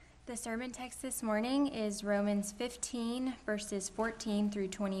The sermon text this morning is Romans 15, verses 14 through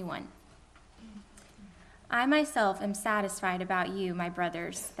 21. I myself am satisfied about you, my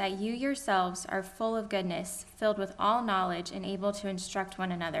brothers, that you yourselves are full of goodness, filled with all knowledge, and able to instruct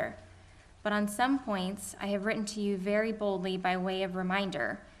one another. But on some points I have written to you very boldly by way of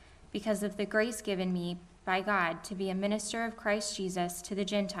reminder, because of the grace given me by God to be a minister of Christ Jesus to the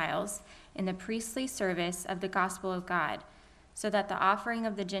Gentiles in the priestly service of the gospel of God, so that the offering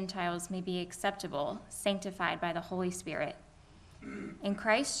of the Gentiles may be acceptable, sanctified by the Holy Spirit. In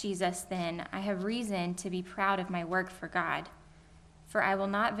Christ Jesus, then, I have reason to be proud of my work for God. For I will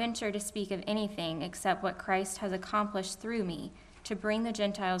not venture to speak of anything except what Christ has accomplished through me to bring the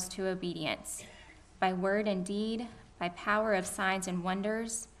Gentiles to obedience, by word and deed, by power of signs and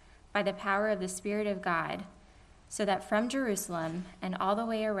wonders, by the power of the Spirit of God, so that from Jerusalem and all the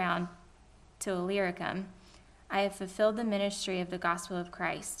way around to Illyricum, I have fulfilled the ministry of the gospel of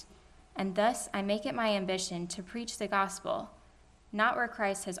Christ, and thus I make it my ambition to preach the gospel, not where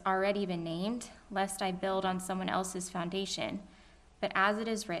Christ has already been named, lest I build on someone else's foundation, but as it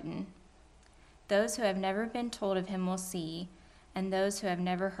is written, those who have never been told of him will see, and those who have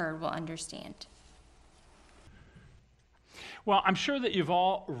never heard will understand. Well, I'm sure that you've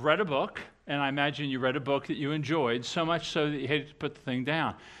all read a book, and I imagine you read a book that you enjoyed, so much so that you hated to put the thing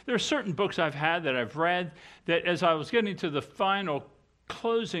down. There are certain books I've had that I've read that as I was getting to the final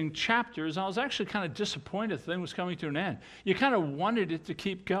closing chapters, I was actually kind of disappointed the thing was coming to an end. You kind of wanted it to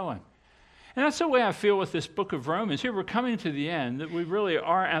keep going. And that's the way I feel with this book of Romans. Here we're coming to the end, that we really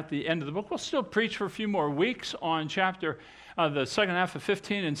are at the end of the book. We'll still preach for a few more weeks on the second half of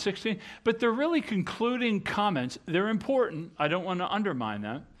 15 and 16, but they're really concluding comments. They're important. I don't want to undermine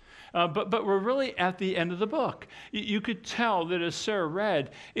that. But we're really at the end of the book. You could tell that as Sarah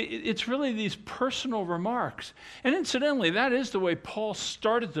read, it's really these personal remarks. And incidentally, that is the way Paul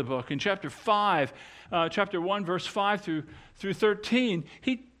started the book in chapter 1, verse 5 through 13.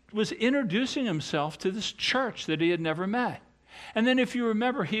 He was introducing himself to this church that he had never met. And then if you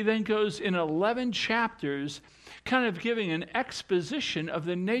remember, he then goes in 11 chapters kind of giving an exposition of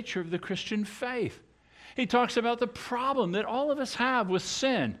the nature of the Christian faith. He talks about the problem that all of us have with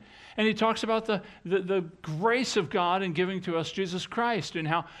sin. And he talks about the grace of God in giving to us Jesus Christ, and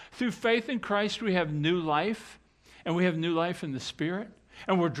how through faith in Christ we have new life, and we have new life in the Spirit.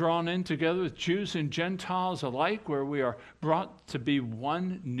 And we're drawn in together with Jews and Gentiles alike, where we are brought to be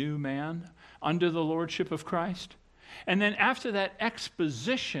one new man under the lordship of Christ. And then after that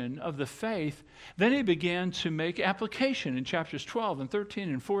exposition of the faith, then he began to make application in chapters 12 and 13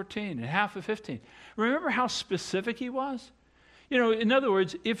 and 14 and half of 15. Remember how specific he was? You know, in other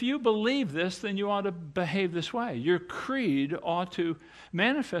words, if you believe this, then you ought to behave this way. Your creed ought to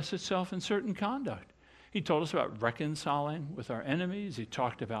manifest itself in certain conduct. He told us about reconciling with our enemies. He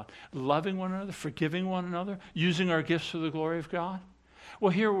talked about loving one another, forgiving one another, using our gifts for the glory of God.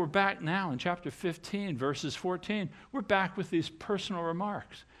 Well, here we're back now in chapter 15, verses 14. We're back with these personal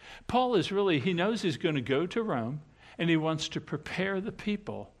remarks. Paul is really, he knows he's going to go to Rome, and he wants to prepare the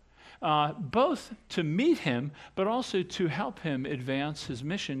people, both to meet him, but also to help him advance his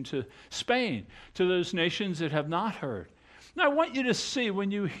mission to Spain, to those nations that have not heard. Now, I want you to see, when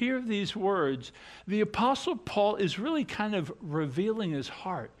you hear these words, the Apostle Paul is really kind of revealing his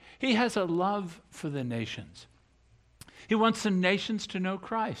heart. He has a love for the nations. He wants the nations to know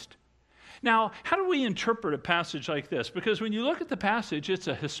Christ. Now, how do we interpret a passage like this? Because when you look at the passage, it's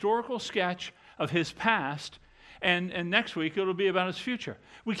a historical sketch of his past, and next week it'll be about his future.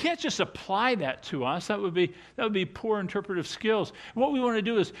 We can't just apply that to us. That would be poor interpretive skills. What we want to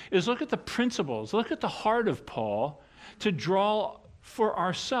do is look at the principles, look at the heart of Paul, to draw for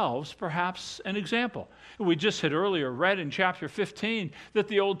ourselves perhaps an example. We just had earlier read in chapter 15 that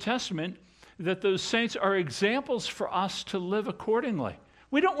the Old Testament, that those saints are examples for us to live accordingly.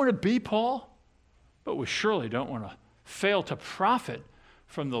 We don't want to be Paul, but we surely don't want to fail to profit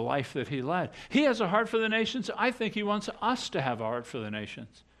from the life that he led. He has a heart for the nations. I think he wants us to have a heart for the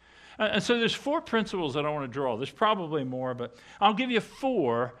nations. And so there's 4 principles that I want to draw. There's probably more, but I'll give you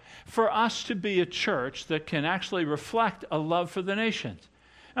 4 for us to be a church that can actually reflect a love for the nations.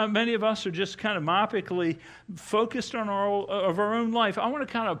 Many of us are just kind of myopically focused on our own life. I want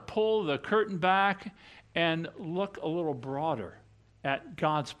to kind of pull the curtain back and look a little broader at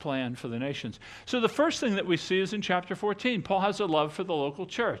God's plan for the nations. So the first thing that we see is in chapter 14. Paul has a love for the local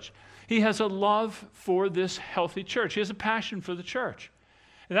church. He has a love for this healthy church. He has a passion for the church.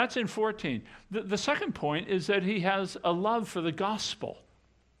 And that's in 14. The second point is that he has a love for the gospel.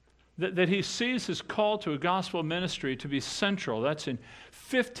 that he sees his call to a gospel ministry to be central. That's in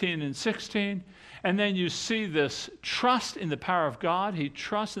 15 and 16. And then you see this trust in the power of God. He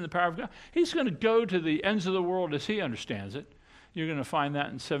trusts in the power of God. He's going to go to the ends of the world as he understands it. You're going to find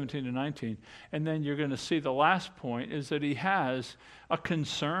that in 17 to 19. And then you're going to see the last point is that he has a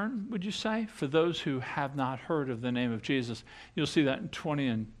concern, would you say, for those who have not heard of the name of Jesus. You'll see that in 20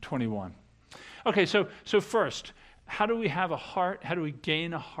 and 21. Okay, so first, how do we have a heart? How do we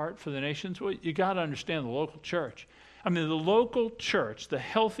gain a heart for the nations? Well, you got to understand the local church. I mean, the local church, the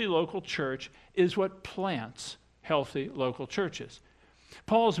healthy local church, is what plants healthy local churches.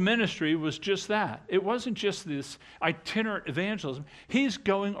 Paul's ministry was just that. It wasn't just this itinerant evangelism. He's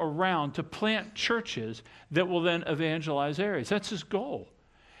going around to plant churches that will then evangelize areas. That's his goal.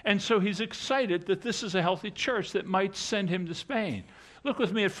 And so he's excited that this is a healthy church that might send him to Spain. Look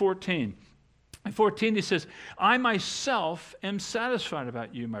with me at 14. At 14, he says, I myself am satisfied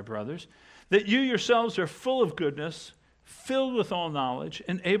about you, my brothers, that you yourselves are full of goodness, filled with all knowledge,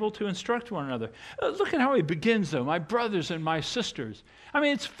 and able to instruct one another. Look at how he begins, though, my brothers and my sisters. I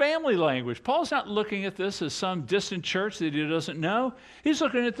mean, it's family language. Paul's not looking at this as some distant church that he doesn't know. He's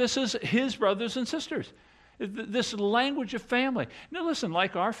looking at this as his brothers and sisters. This language of family. Now, listen,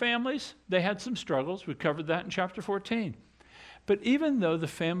 like our families, they had some struggles. We covered that in chapter 14. But even though the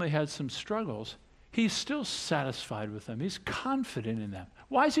family had some struggles, he's still satisfied with them. He's confident in them.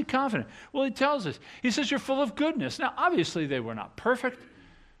 Why is he confident? Well, he tells us. He says, you're full of goodness. Now, obviously, they were not perfect,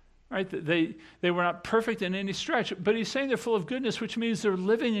 right? They were not perfect in any stretch. But he's saying they're full of goodness, which means they're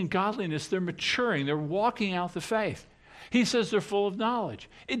living in godliness. They're maturing. They're walking out the faith. He says they're full of knowledge.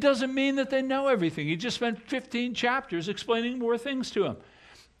 It doesn't mean that they know everything. He just spent 15 chapters explaining more things to them.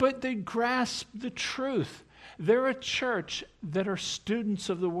 But they grasp the truth. They're a church that are students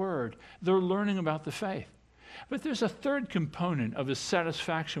of the Word. They're learning about the faith. But there's a third component of his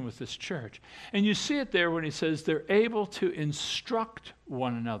satisfaction with this church. And you see it there when he says they're able to instruct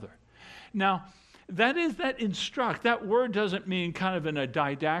one another. Now, that instruct. That word doesn't mean kind of in a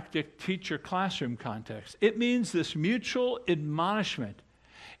didactic teacher classroom context. It means this mutual admonishment,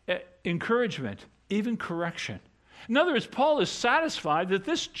 encouragement, even correction. In other words, Paul is satisfied that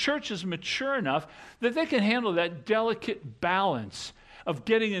this church is mature enough that they can handle that delicate balance of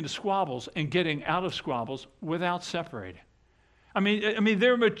getting into squabbles and getting out of squabbles without separating. I mean,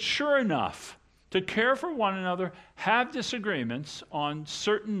 they're mature enough to care for one another, have disagreements on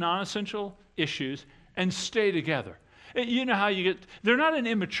certain non-essential issues, and stay together. You know how they're not an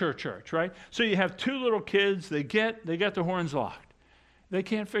immature church, right? So you have two little kids, they got the horns locked. They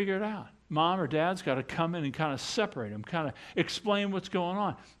can't figure it out. Mom or dad's got to come in and kind of separate them, kind of explain what's going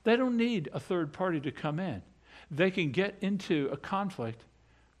on. They don't need a third party to come in. They can get into a conflict,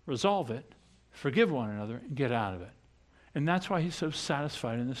 resolve it, forgive one another, and get out of it. And that's why he's so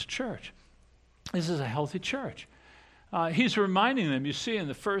satisfied in this church. This is a healthy church. He's reminding them, you see in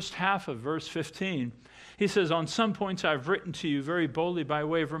the first half of verse 15, he says, on some points I've written to you very boldly by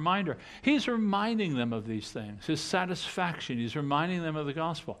way of reminder. He's reminding them of these things, his satisfaction. He's reminding them of the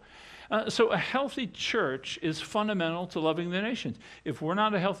gospel. So a healthy church is fundamental to loving the nations. If we're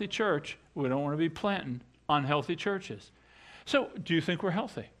not a healthy church, we don't want to be planting unhealthy churches. So do you think we're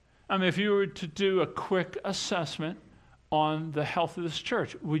healthy? I mean, if you were to do a quick assessment on the health of this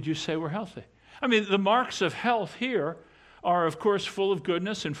church, would you say we're healthy? I mean, the marks of health here are, of course, full of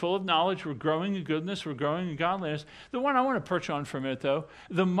goodness and full of knowledge. We're growing in goodness. We're growing in godliness. The one I want to perch on for a minute, though,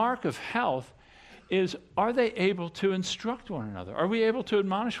 the mark of health is, are they able to instruct one another? Are we able to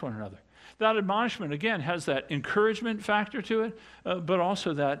admonish one another? That admonishment, again, has that encouragement factor to it, but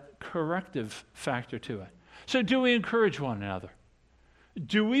also that corrective factor to it. So do we encourage one another?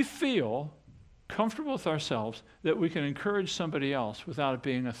 Do we feel comfortable with ourselves that we can encourage somebody else without it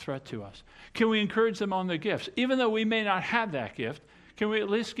being a threat to us? Can we encourage them on their gifts? Even though we may not have that gift, can we at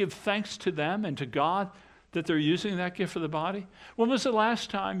least give thanks to them and to God that they're using that gift for the body? When was the last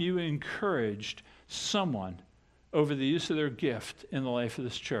time you encouraged someone over the use of their gift in the life of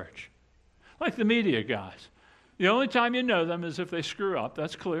this church? Like the media guys. The only time you know them is if they screw up,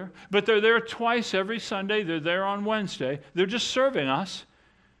 that's clear. But they're there twice every Sunday. They're there on Wednesday. They're just serving us.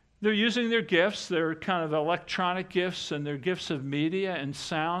 They're using their gifts, their kind of electronic gifts and their gifts of media and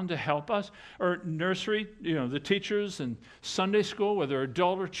sound to help us. Or nursery, the teachers and Sunday school, whether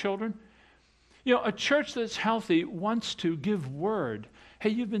adult or children. A church that's healthy wants to give word. Hey,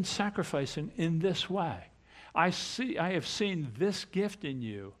 you've been sacrificing in this way. I have seen this gift in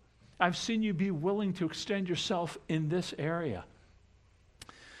you. I've seen you be willing to extend yourself in this area.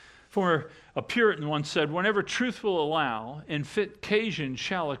 For a Puritan once said, whenever truth will allow and fit occasion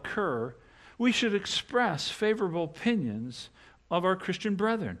shall occur, we should express favorable opinions of our Christian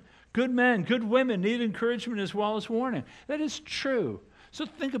brethren, Good men, good women need encouragement as well as warning. That is true. So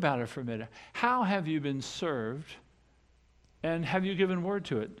think about it for a minute. How have you been served, and have you given word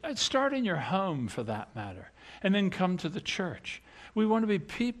to it? Start in your home, for that matter, and then come to the church. We want to be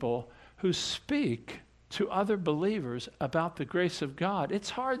people who speak to other believers about the grace of God. It's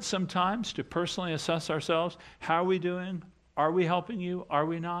hard sometimes to personally assess ourselves. How are we doing? Are we helping you? Are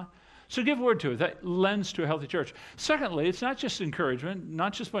we not? So give word to it. That lends to a healthy church. Secondly, it's not just encouragement,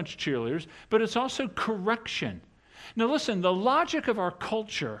 not just a bunch of cheerleaders, but it's also correction. Now listen, the logic of our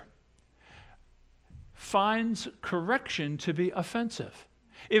culture finds correction to be offensive.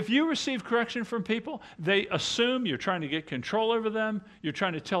 If you receive correction from people, they assume you're trying to get control over them, you're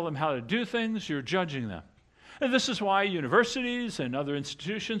trying to tell them how to do things, you're judging them. And this is why universities and other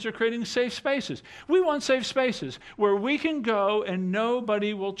institutions are creating safe spaces. We want safe spaces where we can go and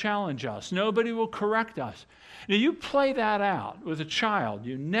nobody will challenge us. Nobody will correct us. Now, you play that out with a child.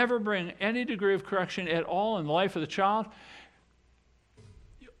 You never bring any degree of correction at all in the life of the child.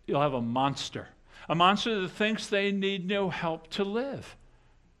 You'll have a monster that thinks they need no help to live.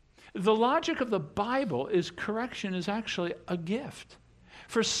 The logic of the Bible is correction is actually a gift.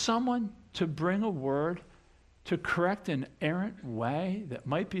 For someone to bring a word to correct an errant way that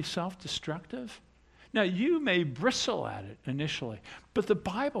might be self-destructive. Now, you may bristle at it initially, but the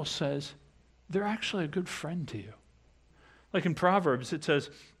Bible says they're actually a good friend to you. Like in Proverbs, it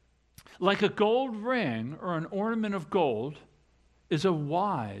says, like a gold ring or an ornament of gold is a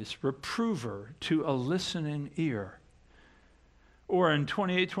wise reprover to a listening ear. Or in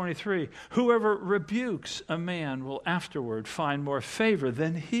 28:23, whoever rebukes a man will afterward find more favor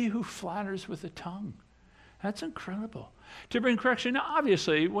than he who flatters with the tongue. That's incredible. To bring correction, now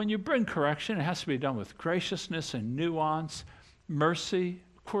obviously, when you bring correction, it has to be done with graciousness and nuance, mercy,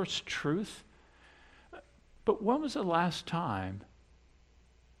 of course, truth. But when was the last time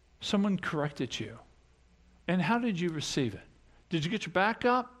someone corrected you? And how did you receive it? Did you get your back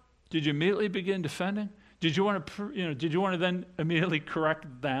up? Did you immediately begin defending? Did you want to then immediately correct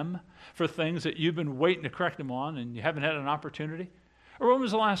them for things that you've been waiting to correct them on and you haven't had an opportunity? Or when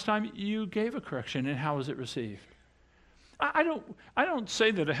was the last time you gave a correction, and how was it received? I don't say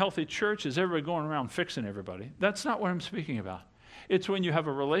that a healthy church is everybody going around fixing everybody. That's not what I'm speaking about. It's when you have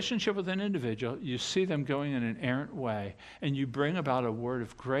a relationship with an individual, you see them going in an errant way, and you bring about a word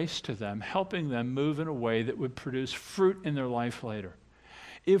of grace to them, helping them move in a way that would produce fruit in their life later.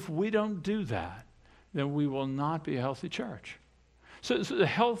 If we don't do that, then we will not be a healthy church. So the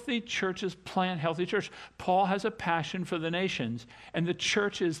healthy churches plant healthy church. Paul has a passion for the nations, and the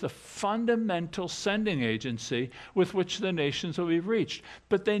church is the fundamental sending agency with which the nations will be reached.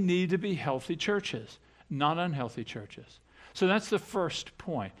 But they need to be healthy churches, not unhealthy churches. So that's the first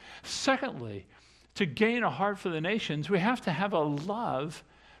point. Secondly, to gain a heart for the nations, we have to have a love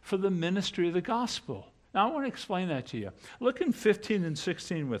for the ministry of the gospel. Now, I want to explain that to you. Look in 15 and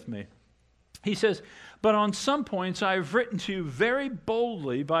 16 with me. He says, but on some points I have written to you very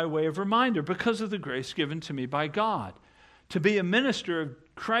boldly by way of reminder, because of the grace given to me by God, to be a minister of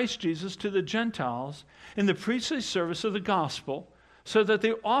Christ Jesus to the Gentiles in the priestly service of the gospel, so that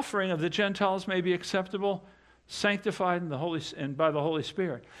the offering of the Gentiles may be acceptable, sanctified and by the Holy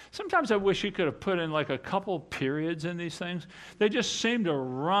Spirit. Sometimes I wish you could have put in like a couple periods in these things. They just seem to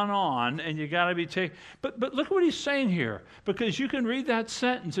run on, and you got to be taken. But look what he's saying here, because you can read that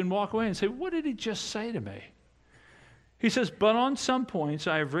sentence and walk away and say, what did he just say to me? He says, but on some points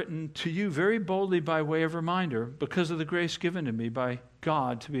I have written to you very boldly by way of reminder, because of the grace given to me by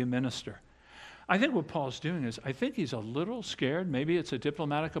God to be a minister. I think what Paul's doing is, I think he's a little scared. Maybe it's a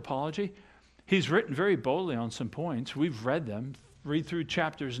diplomatic apology. He's written very boldly on some points. We've read them. Read through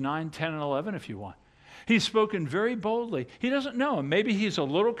chapters 9, 10, and 11 if you want. He's spoken very boldly. He doesn't know. Maybe he's a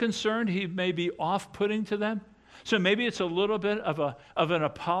little concerned. He may be off-putting to them. So maybe it's a little bit of an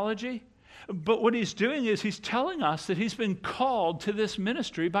apology. But what he's doing is he's telling us that he's been called to this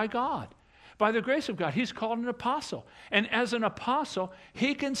ministry by God. By the grace of God, he's called an apostle. And as an apostle,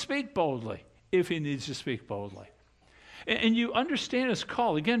 he can speak boldly if he needs to speak boldly. And you understand his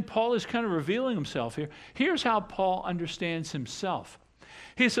call. Again, Paul is kind of revealing himself here. Here's how Paul understands himself.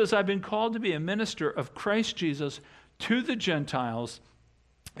 He says, I've been called to be a minister of Christ Jesus to the Gentiles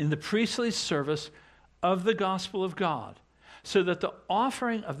in the priestly service of the gospel of God, so that the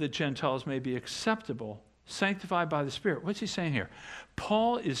offering of the Gentiles may be acceptable, sanctified by the Spirit. What's he saying here?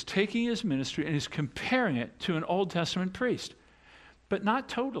 Paul is taking his ministry and he's comparing it to an Old Testament priest. But not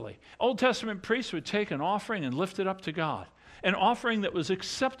totally. Old Testament priests would take an offering and lift it up to God, an offering that was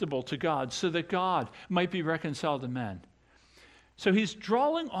acceptable to God so that God might be reconciled to men. So he's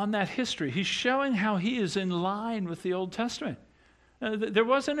drawing on that history. He's showing how he is in line with the Old Testament. There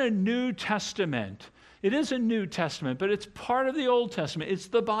wasn't a New Testament. It is a New Testament, but it's part of the Old Testament. It's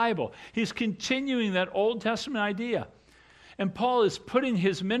the Bible. He's continuing that Old Testament idea. And Paul is putting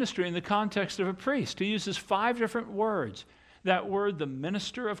his ministry in the context of a priest. He uses 5 different words. That word, the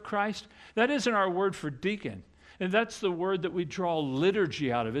minister of Christ, that isn't our word for deacon. And that's the word that we draw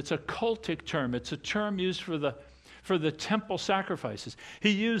liturgy out of. It's a cultic term. It's a term used for the temple sacrifices.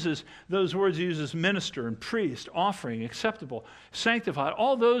 He uses those words. He uses minister and priest, offering, acceptable, sanctified.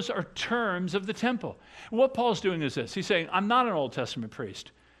 All those are terms of the temple. What Paul's doing is this. He's saying, I'm not an Old Testament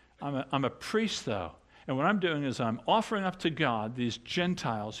priest. I'm a priest, though. And what I'm doing is I'm offering up to God these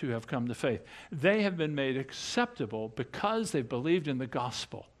Gentiles who have come to faith. They have been made acceptable because they've believed in the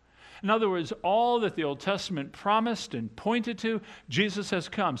gospel. In other words, all that the Old Testament promised and pointed to, Jesus has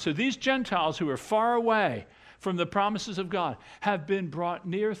come. So these Gentiles who are far away from the promises of God have been brought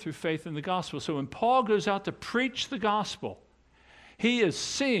near through faith in the gospel. So when Paul goes out to preach the gospel, he is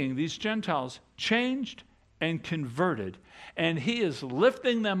seeing these Gentiles changed and converted. And he is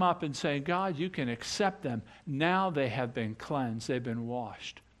lifting them up and saying, God, you can accept them. Now they have been cleansed. They've been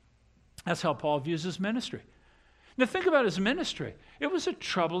washed. That's how Paul views his ministry. Now think about his ministry. It was a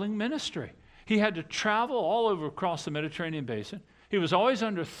troubling ministry. He had to travel all over across the Mediterranean basin. He was always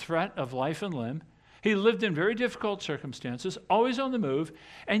under threat of life and limb. He lived in very difficult circumstances, always on the move.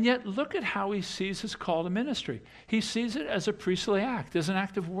 And yet look at how he sees his call to ministry. He sees it as a priestly act, as an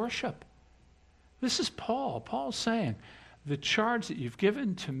act of worship. This is Paul. Paul's saying, the charge that you've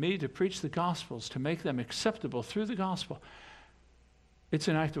given to me to preach the gospels, to make them acceptable through the gospel, it's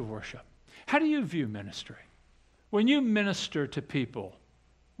an act of worship. How do you view ministry? When you minister to people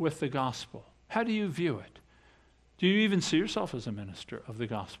with the gospel, how do you view it? Do you even see yourself as a minister of the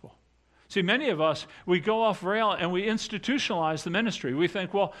gospel? See, many of us, we go off rail and we institutionalize the ministry. We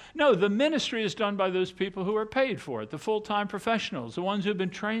think, well, no, the ministry is done by those people who are paid for it, the full-time professionals, the ones who have been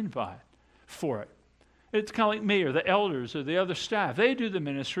trained for it. It's kind of like me or the elders or the other staff. They do the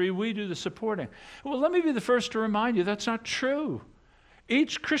ministry, we do the supporting. Well, let me be the first to remind you that's not true.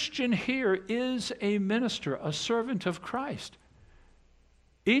 Each Christian here is a minister, a servant of Christ.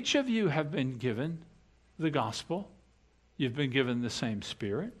 Each of you have been given the gospel. You've been given the same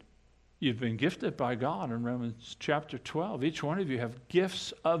Spirit. You've been gifted by God in Romans chapter 12. Each one of you have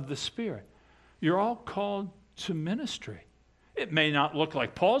gifts of the Spirit. You're all called to ministry. It may not look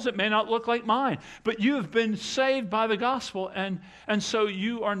like Paul's, it may not look like mine, but you have been saved by the gospel, and so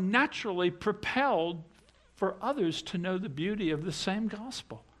you are naturally propelled for others to know the beauty of the same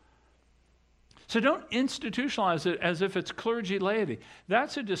gospel. So don't institutionalize it as if it's clergy laity.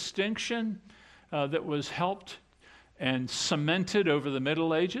 That's a distinction that was helped and cemented over the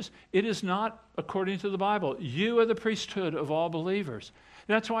Middle Ages. It is not according to the Bible. You are the priesthood of all believers.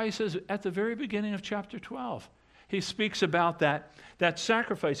 That's why he says at the very beginning of chapter 12, he speaks about that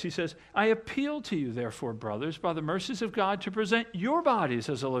sacrifice. He says, I appeal to you, therefore, brothers, by the mercies of God, to present your bodies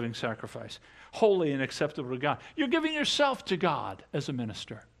as a living sacrifice, holy and acceptable to God. You're giving yourself to God as a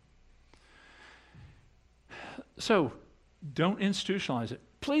minister. So don't institutionalize it.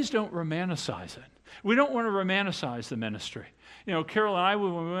 Please don't romanticize it. We don't want to romanticize the ministry. You know, Carol and I,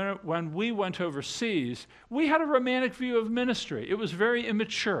 when we went overseas, we had a romantic view of ministry. It was very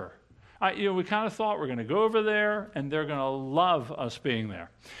immature. We kind of thought we're going to go over there and they're going to love us being there.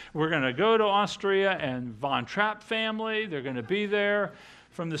 We're going to go to Austria and Von Trapp family, they're going to be there.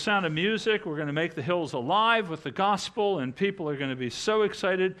 From the Sound of Music, we're going to make the hills alive with the gospel and people are going to be so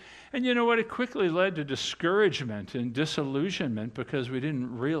excited. And you know what? It quickly led to discouragement and disillusionment because we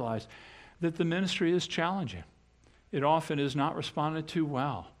didn't realize that the ministry is challenging. It often is not responded to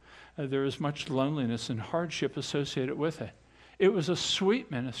well. There is much loneliness and hardship associated with it. It was a sweet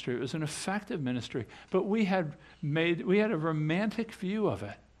ministry. It was an effective ministry. But we had a romantic view of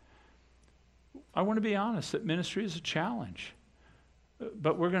it. I want to be honest that ministry is a challenge.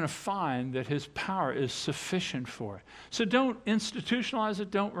 But we're going to find that his power is sufficient for it. So don't institutionalize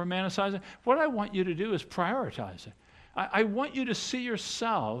it. Don't romanticize it. What I want you to do is prioritize it. I want you to see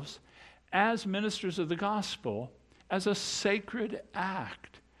yourselves as ministers of the gospel as a sacred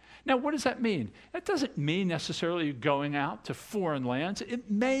act. Now, what does that mean? That doesn't mean necessarily going out to foreign lands. It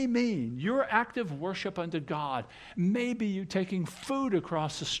may mean your act of worship unto God. Maybe you taking food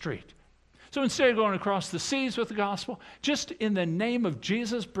across the street. So instead of going across the seas with the gospel, just in the name of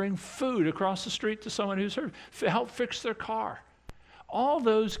Jesus, bring food across the street to someone who's hurt. Help fix their car. All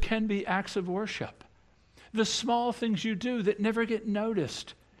those can be acts of worship. The small things you do that never get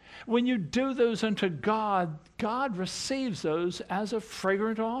noticed. When you do those unto God, God receives those as a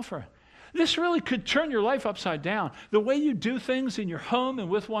fragrant offering. This really could turn your life upside down. The way you do things in your home and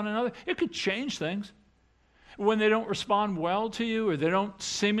with one another, it could change things. When they don't respond well to you or they don't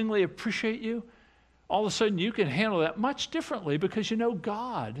seemingly appreciate you, all of a sudden you can handle that much differently because you know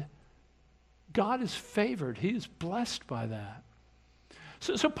God. God is favored. He is blessed by that.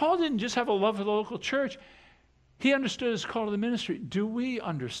 So Paul didn't just have a love for the local church. He understood his call to the ministry. Do we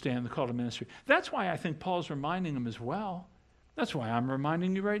understand the call to ministry? That's why I think Paul's reminding him as well. That's why I'm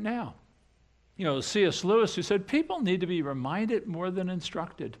reminding you right now. You know, C.S. Lewis, who said, people need to be reminded more than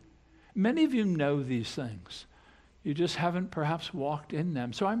instructed. Many of you know these things. You just haven't perhaps walked in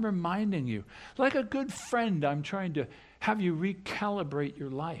them. So I'm reminding you. Like a good friend, I'm trying to have you recalibrate your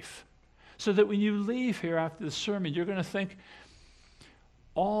life so that when you leave here after the sermon, you're going to think,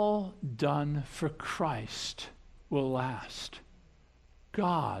 all done for Christ will last.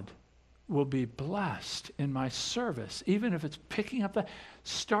 God will be blessed in my service, even if it's picking up that.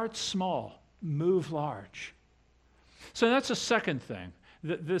 Start small, move large. So that's a second thing,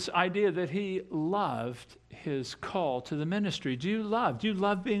 this idea that he loved his call to the ministry. Do you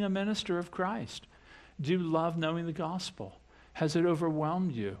love being a minister of Christ? Do you love knowing the gospel? Has it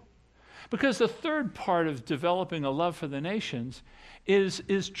overwhelmed you? Because the third part of developing a love for the nations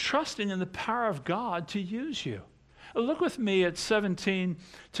is trusting in the power of God to use you. Look with me at 17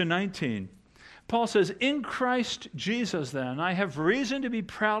 to 19. Paul says, in Christ Jesus, then, I have reason to be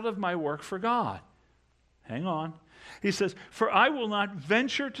proud of my work for God. Hang on. He says, for I will not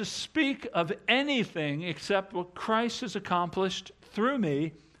venture to speak of anything except what Christ has accomplished through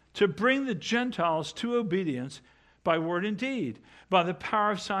me to bring the Gentiles to obedience by word and deed, by the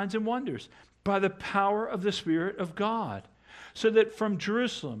power of signs and wonders, by the power of the Spirit of God. So that from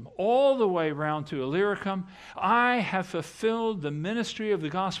Jerusalem all the way round to Illyricum, I have fulfilled the ministry of the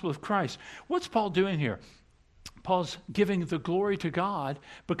gospel of Christ. What's Paul doing here? Paul's giving the glory to God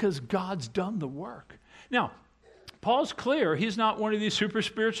because God's done the work. Now, Paul's clear. He's not one of these super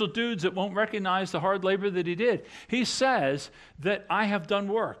spiritual dudes that won't recognize the hard labor that he did. He says that I have done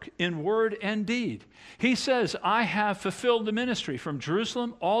work in word and deed. He says, I have fulfilled the ministry from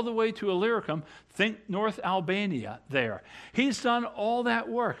Jerusalem all the way to Illyricum. Think North Albania there. He's done all that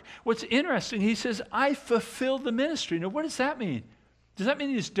work. What's interesting, he says, I fulfilled the ministry. Now, what does that mean? Does that mean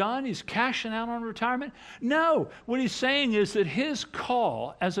he's done? He's cashing out on retirement? No. What he's saying is that his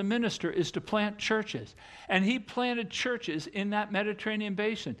call as a minister is to plant churches. And he planted churches in that Mediterranean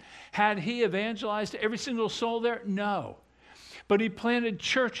basin. Had he evangelized every single soul there? No. But he planted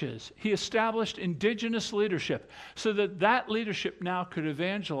churches. He established indigenous leadership so that that leadership now could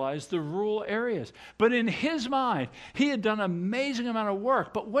evangelize the rural areas. But in his mind, he had done an amazing amount of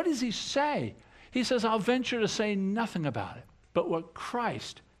work. But what does he say? He says, I'll venture to say nothing about it, but what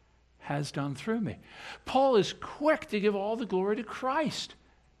Christ has done through me. Paul is quick to give all the glory to Christ.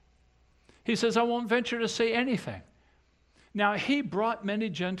 He says, I won't venture to say anything. Now, he brought many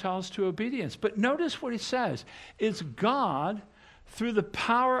Gentiles to obedience, but notice what he says. It's God, through the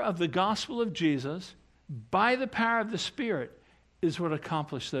power of the gospel of Jesus, by the power of the Spirit, is what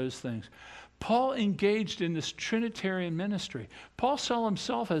accomplished those things. Paul engaged in this Trinitarian ministry. Paul saw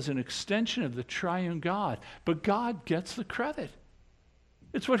himself as an extension of the triune God, but God gets the credit.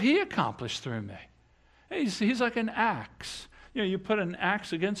 It's what he accomplished through me. He's like an axe. You know, you put an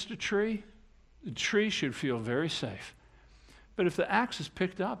axe against a tree, the tree should feel very safe. But if the axe is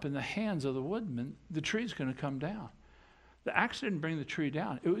picked up in the hands of the woodman, the tree's going to come down. The axe didn't bring the tree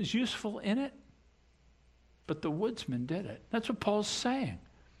down. It was useful in it, but the woodsman did it. That's what Paul's saying.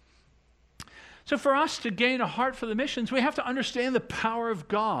 So for us to gain a heart for the missions, we have to understand the power of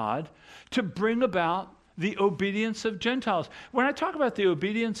God to bring about the obedience of Gentiles. When I talk about the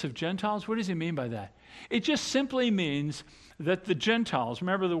obedience of Gentiles, what does he mean by that? It just simply means that the Gentiles,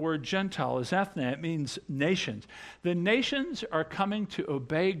 remember the word Gentile is ethne, it means nations. The nations are coming to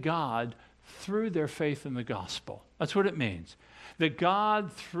obey God through their faith in the gospel. That's what it means. That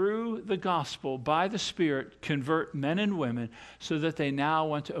God, through the gospel, by the Spirit, convert men and women so that they now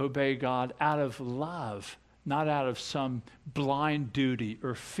want to obey God out of love, not out of some blind duty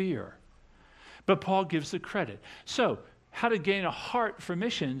or fear. But Paul gives the credit. So, how to gain a heart for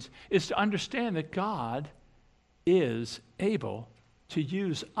missions is to understand that God is able to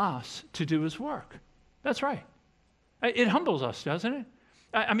use us to do his work. That's right. It humbles us, doesn't it?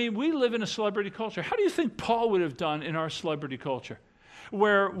 I mean, we live in a celebrity culture. How do you think Paul would have done in our celebrity culture?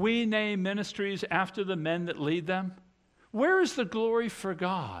 Where we name ministries after the men that lead them? Where is the glory for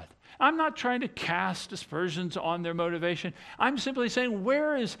God? I'm not trying to cast aspersions on their motivation. I'm simply saying,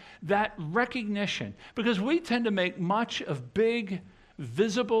 where is that recognition? Because we tend to make much of big,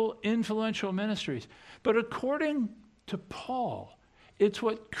 visible, influential ministries. But according to Paul, it's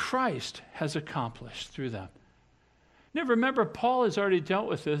what Christ has accomplished through them. Now remember, Paul has already dealt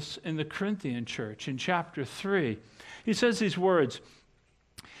with this in the Corinthian church in chapter 3. He says these words.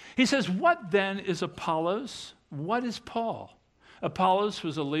 He says, what then is Apollos? What is Paul? Apollos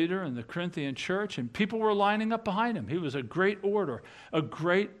was a leader in the Corinthian church, and people were lining up behind him. He was a great orator, a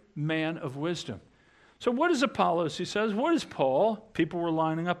great man of wisdom. So what is Apollos, he says? What is Paul? People were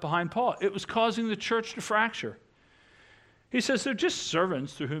lining up behind Paul. It was causing the church to fracture. He says they're just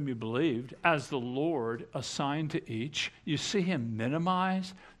servants through whom you believed, as the Lord assigned to each. You see him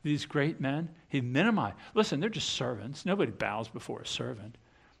minimize these great men. He minimized. Listen, they're just servants. Nobody bows before a servant.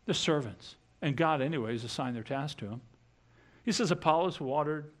 They're servants. And God, anyways, assigned their task to them. He says Apollos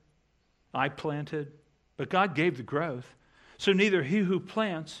watered, I planted, but God gave the growth. So neither he who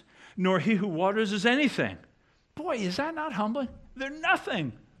plants nor he who waters is anything. Boy, is that not humbling? They're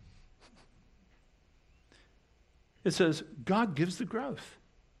nothing. It says, God gives the growth.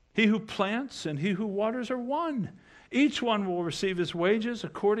 He who plants and he who waters are one. Each one will receive his wages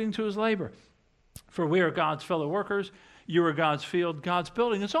according to his labor. For we are God's fellow workers. You are God's field, God's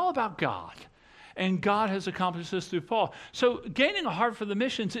building. It's all about God. And God has accomplished this through Paul. So gaining a heart for the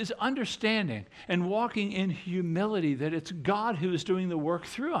missions is understanding and walking in humility that it's God who is doing the work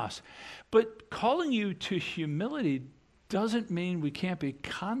through us. But calling you to humility doesn't mean we can't be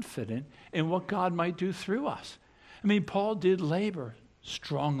confident in what God might do through us. I mean, Paul did labor,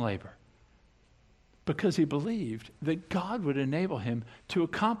 strong labor, because he believed that God would enable him to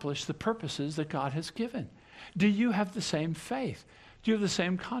accomplish the purposes that God has given. Do you have the same faith? Do you have the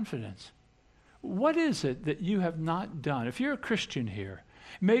same confidence? What is it that you have not done? If you're a Christian here,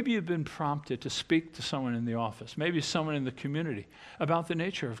 maybe you've been prompted to speak to someone in the office, maybe someone in the community about the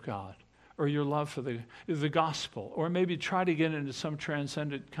nature of God or your love for the gospel, or maybe try to get into some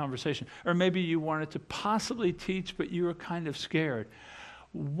transcendent conversation, or maybe you wanted to possibly teach, but you were kind of scared.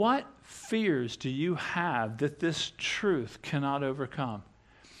 What fears do you have that this truth cannot overcome?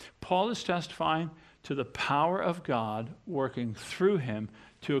 Paul is testifying to the power of God working through him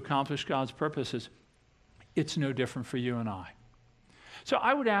to accomplish God's purposes. It's no different for you and I. So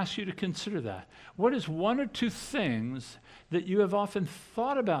I would ask you to consider that. What is one or two things that you have often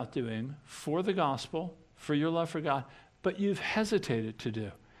thought about doing for the gospel, for your love for God, but you've hesitated to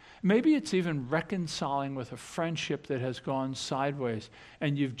do? Maybe it's even reconciling with a friendship that has gone sideways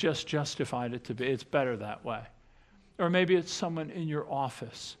and you've just justified it to be. It's better that way. Or maybe it's someone in your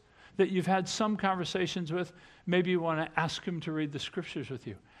office that you've had some conversations with. Maybe you want to ask him to read the scriptures with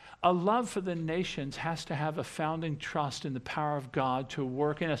you. A love for the nations has to have a founding trust in the power of God to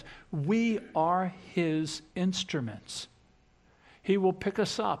work in us. We are his instruments. He will pick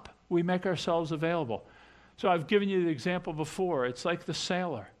us up. We make ourselves available. So I've given you the example before. It's like the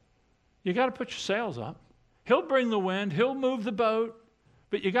sailor. You got to put your sails up. He'll bring the wind. He'll move the boat.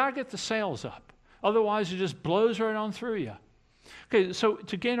 But you got to get the sails up. Otherwise, it just blows right on through you. Okay, so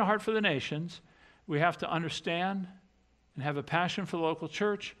to gain a heart for the nations, we have to understand and have a passion for the local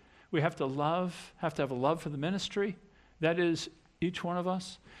church. We have to have a love for the ministry. That is each one of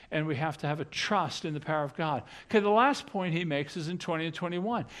us. And we have to have a trust in the power of God. Okay, the last point he makes is in 20 and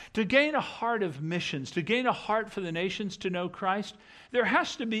 21. To gain a heart of missions, to gain a heart for the nations to know Christ, there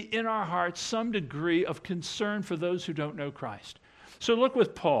has to be in our hearts some degree of concern for those who don't know Christ. So look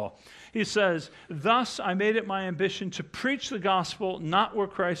with Paul. He says, thus I made it my ambition to preach the gospel, not where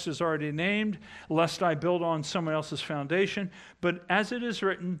Christ is already named, lest I build on someone else's foundation. But as it is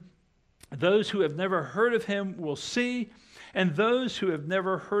written, those who have never heard of him will see, and those who have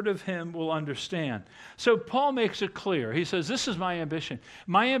never heard of him will understand. So Paul makes it clear. He says, this is my ambition.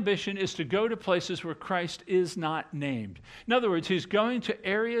 My ambition is to go to places where Christ is not named. In other words, he's going to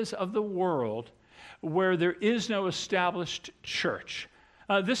areas of the world where there is no established church.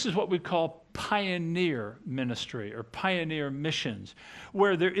 This is what we call pioneer ministry or pioneer missions,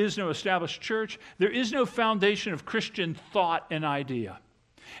 where there is no established church, there is no foundation of Christian thought and idea.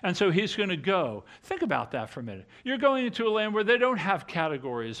 And so he's going to go. Think about that for a minute. You're going into a land where they don't have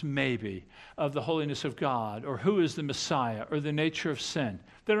categories, maybe, of the holiness of God, or who is the Messiah, or the nature of sin.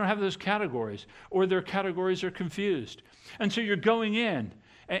 They don't have those categories, or their categories are confused. And so you're going in,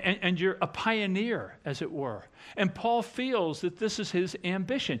 and you're a pioneer, as it were. And Paul feels that this is his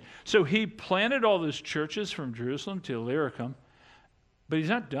ambition. So he planted all those churches from Jerusalem to Illyricum, but he's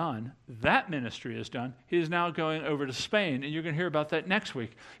not done. That ministry is done. He is now going over to Spain, and you're going to hear about that next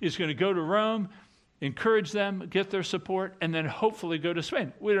week. He's going to go to Rome, encourage them, get their support, and then hopefully go to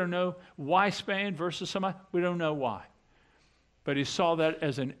Spain. We don't know why Spain versus somebody. We don't know why. But he saw that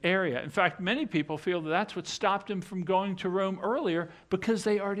as an area. In fact, many people feel that that's what stopped him from going to Rome earlier, because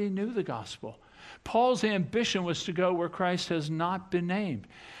they already knew the gospel. Paul's ambition was to go where Christ has not been named.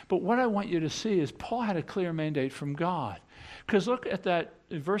 But what I want you to see is Paul had a clear mandate from God. Because look at that,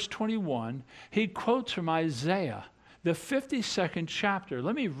 in verse 21, he quotes from Isaiah, the 52nd chapter.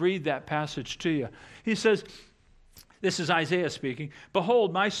 Let me read that passage to you. He says, this is Isaiah speaking,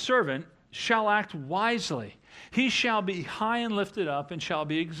 "Behold, my servant shall act wisely. He shall be high and lifted up and shall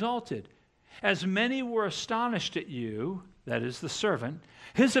be exalted. As many were astonished at you," that is the servant,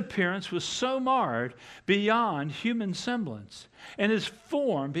 "his appearance was so marred beyond human semblance, and his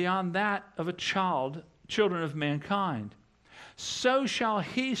form beyond that of a children of mankind. So shall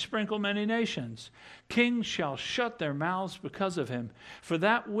he sprinkle many nations. Kings shall shut their mouths because of him. For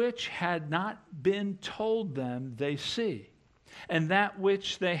that which had not been told them they see, and that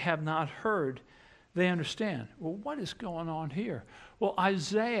which they have not heard they understand." Well, what is going on here? Well,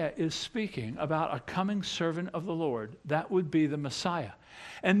 Isaiah is speaking about a coming servant of the Lord. That would be the Messiah.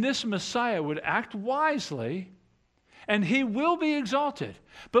 And this Messiah would act wisely, and he will be exalted.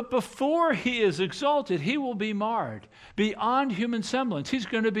 But before he is exalted, he will be marred beyond human semblance. He's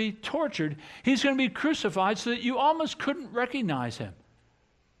going to be tortured. He's going to be crucified so that you almost couldn't recognize him.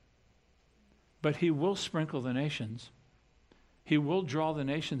 But he will sprinkle the nations. He will draw the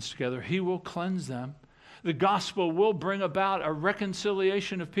nations together. He will cleanse them. The gospel will bring about a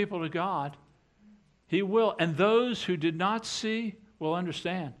reconciliation of people to God. He will. And those who did not see will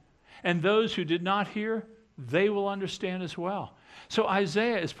understand. And those who did not hear, they will understand as well. So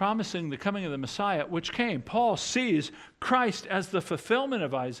Isaiah is promising the coming of the Messiah, which came. Paul sees Christ as the fulfillment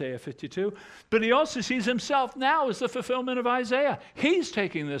of Isaiah 52, but he also sees himself now as the fulfillment of Isaiah. He's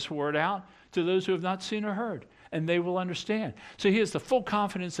taking this word out to those who have not seen or heard, and they will understand. So he has the full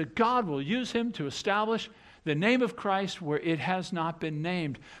confidence that God will use him to establish the name of Christ where it has not been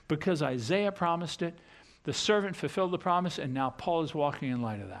named, because Isaiah promised it, the servant fulfilled the promise, and now Paul is walking in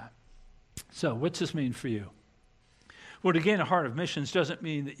light of that. So what's this mean for you? Well, again, a heart of missions doesn't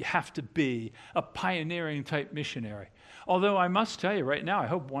mean that you have to be a pioneering type missionary. Although I must tell you right now, I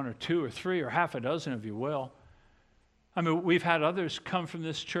hope 1 or 2 or 3 or half a dozen of you will. I mean, we've had others come from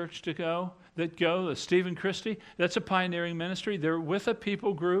this church to go, Stephen Christie, that's a pioneering ministry. They're with a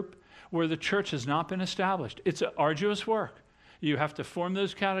people group where the church has not been established. It's an arduous work. You have to form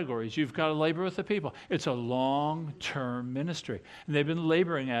those categories. You've got to labor with the people. It's a long-term ministry. And they've been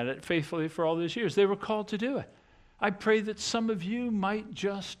laboring at it faithfully for all these years. They were called to do it. I pray that some of you might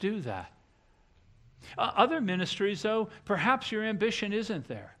just do that. Other ministries, though, perhaps your ambition isn't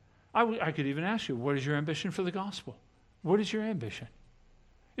there. I could even ask you, what is your ambition for the gospel? What is your ambition?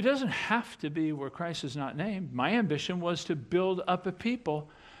 It doesn't have to be where Christ is not named. My ambition was to build up a people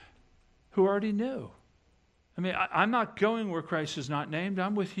who already knew. I mean, I'm not going where Christ is not named.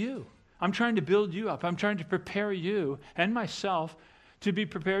 I'm with you. I'm trying to build you up. I'm trying to prepare you and myself to be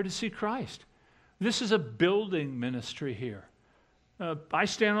prepared to see Christ. This is a building ministry here. I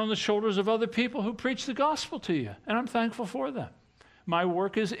stand on the shoulders of other people who preach the gospel to you, and I'm thankful for them. My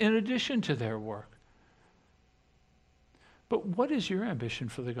work is in addition to their work. But what is your ambition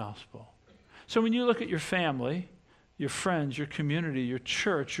for the gospel? So when you look at your family, your friends, your community, your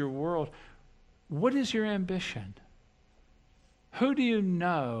church, your world, what is your ambition? Who do you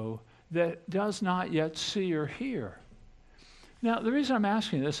know that does not yet see or hear? Now, the reason I'm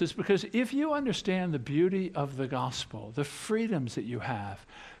asking this is because if you understand the beauty of the gospel, the freedoms that you have,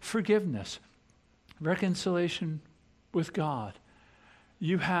 forgiveness, reconciliation with God,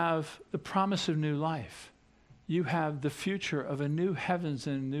 you have the promise of new life, you have the future of a new heavens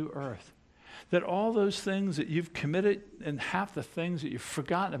and a new earth, that all those things that you've committed and half the things that you've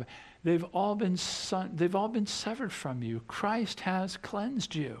forgotten about, they've all been severed from you. Christ has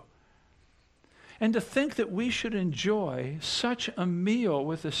cleansed you. And to think that we should enjoy such a meal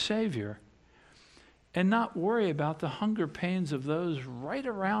with the Savior and not worry about the hunger pains of those right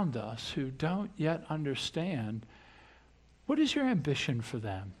around us who don't yet understand, what is your ambition for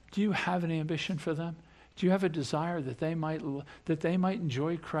them? Do you have an ambition for them? Do you have a desire that they might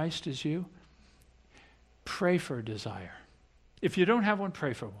enjoy Christ as you? Pray for a desire. If you don't have one,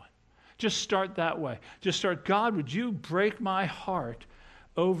 pray for one. Just start that way. Just start, God, would you break my heart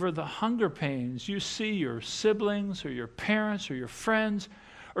over the hunger pains you see your siblings or your parents or your friends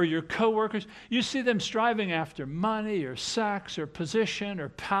or your coworkers. You see them striving after money or sex or position or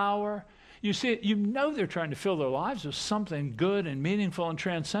power. You see it, you know they're trying to fill their lives with something good and meaningful and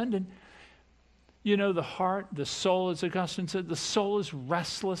transcendent. You know the heart, the soul, as Augustine said, the soul is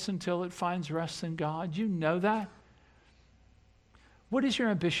restless until it finds rest in God. You know that. What is your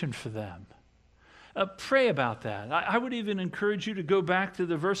ambition for them? Pray about that. I would even encourage you to go back to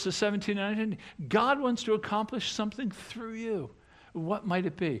the verses 17 and 19. God wants to accomplish something through you. What might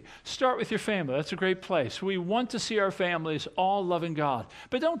it be? Start with your family. That's a great place. We want to see our families all loving God.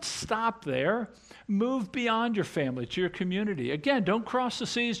 But don't stop there. Move beyond your family to your community. Again, don't cross the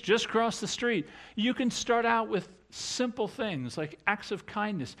seas, just cross the street. You can start out with simple things like acts of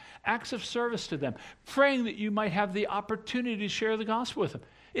kindness, acts of service to them, praying that you might have the opportunity to share the gospel with them.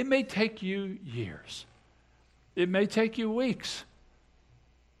 It may take you years. It may take you weeks.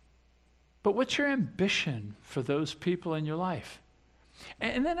 But what's your ambition for those people in your life?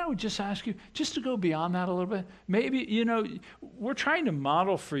 And then I would just ask you, just to go beyond that a little bit, maybe, we're trying to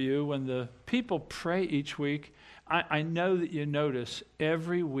model for you when the people pray each week. I know that you notice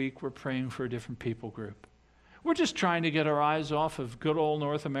every week we're praying for a different people group. We're just trying to get our eyes off of good old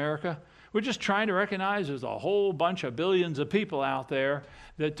North America. We're just trying to recognize there's a whole bunch of billions of people out there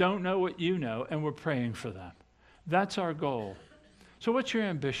that don't know what you know, and we're praying for them. That's our goal. So what's your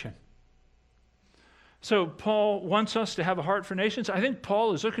ambition? So Paul wants us to have a heart for nations. I think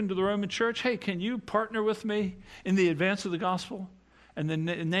Paul is looking to the Roman church. Hey, can you partner with me in the advance of the gospel and the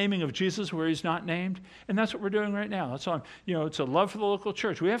naming of Jesus where he's not named? And that's what we're doing right now. That's on. It's a love for the local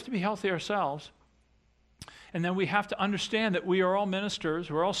church. We have to be healthy ourselves. And then we have to understand that we are all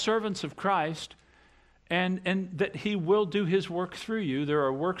ministers. We're all servants of Christ. And that he will do his work through you. There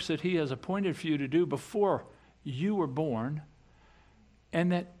are works that he has appointed for you to do before you were born.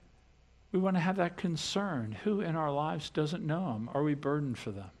 And that we want to have that concern. Who in our lives doesn't know him? Are we burdened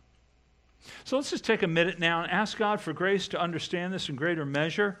for them? So let's just take a minute now and ask God for grace to understand this in greater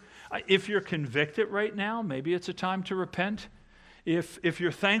measure. If you're convicted right now, maybe it's a time to repent. If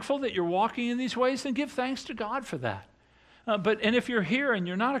you're thankful that you're walking in these ways, then give thanks to God for that. And if you're here and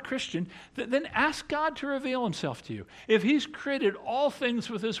you're not a Christian, then ask God to reveal himself to you. If he's created all things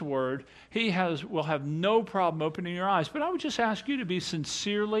with his word, he will have no problem opening your eyes. But I would just ask you to be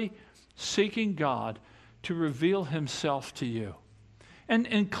sincerely seeking God to reveal himself to you.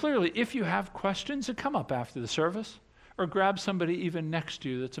 And clearly, if you have questions, then come up after the service or grab somebody even next to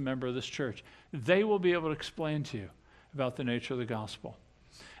you that's a member of this church. They will be able to explain to you about the nature of the gospel.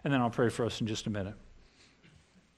 And then I'll pray for us in just a minute.